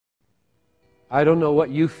I don't know what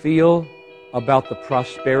you feel about the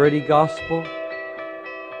prosperity gospel,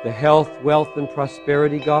 the health, wealth, and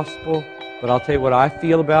prosperity gospel, but I'll tell you what I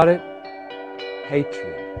feel about it.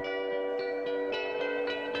 Hatred.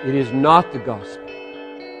 It is not the gospel.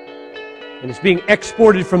 And it's being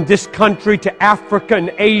exported from this country to Africa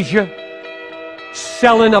and Asia,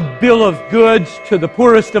 selling a bill of goods to the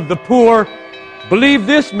poorest of the poor. Believe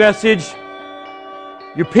this message: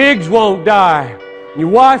 your pigs won't die, your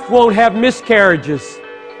wife won't have miscarriages,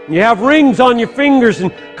 you have rings on your fingers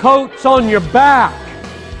and coats on your back.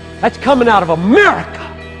 That's coming out of America.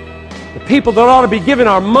 The people that ought to be giving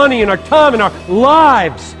our money and our time and our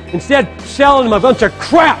lives, instead selling them a bunch of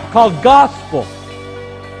crap called gospel.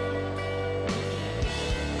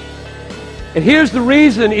 And here's the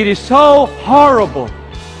reason it is so horrible.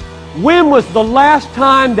 When was the last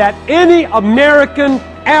time that any American,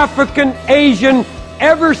 African, Asian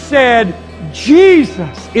ever said,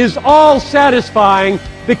 Jesus is all satisfying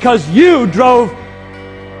because you drove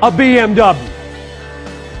a BMW?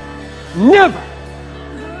 Never.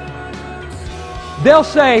 They'll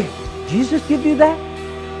say, Jesus give you that?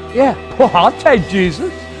 Yeah, well, I'll take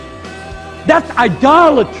Jesus. That's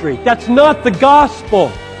idolatry. That's not the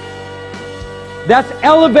gospel. That's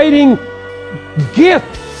elevating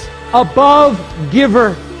gifts above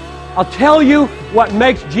giver. I'll tell you what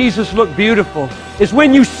makes Jesus look beautiful is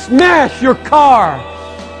when you smash your car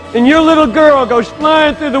and your little girl goes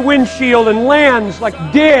flying through the windshield and lands like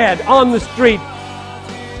dead on the street.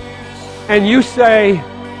 And you say,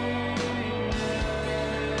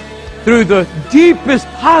 through the deepest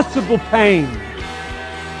possible pain,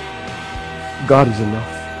 God is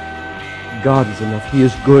enough. God is enough. He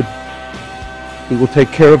is good. He will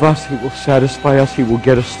take care of us. He will satisfy us. He will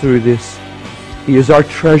get us through this. He is our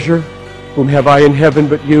treasure. Whom have I in heaven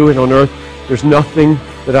but you? And on earth there's nothing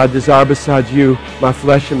that I desire besides you. My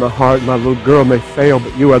flesh and my heart, my little girl may fail,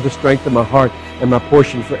 but you are the strength of my heart and my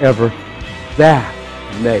portion forever. That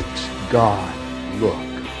makes God look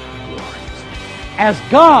glorious. As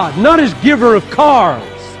God, not as giver of cars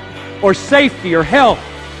or safety or health.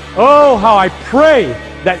 Oh, how I pray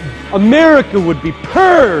that America would be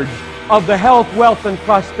purged of the health, wealth, and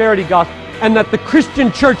prosperity gospel, and that the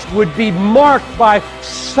Christian church would be marked by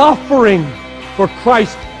suffering for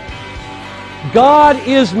Christ. God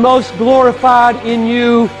is most glorified in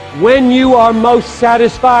you when you are most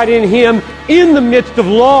satisfied in Him in the midst of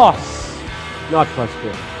loss, not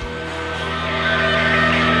prosperity.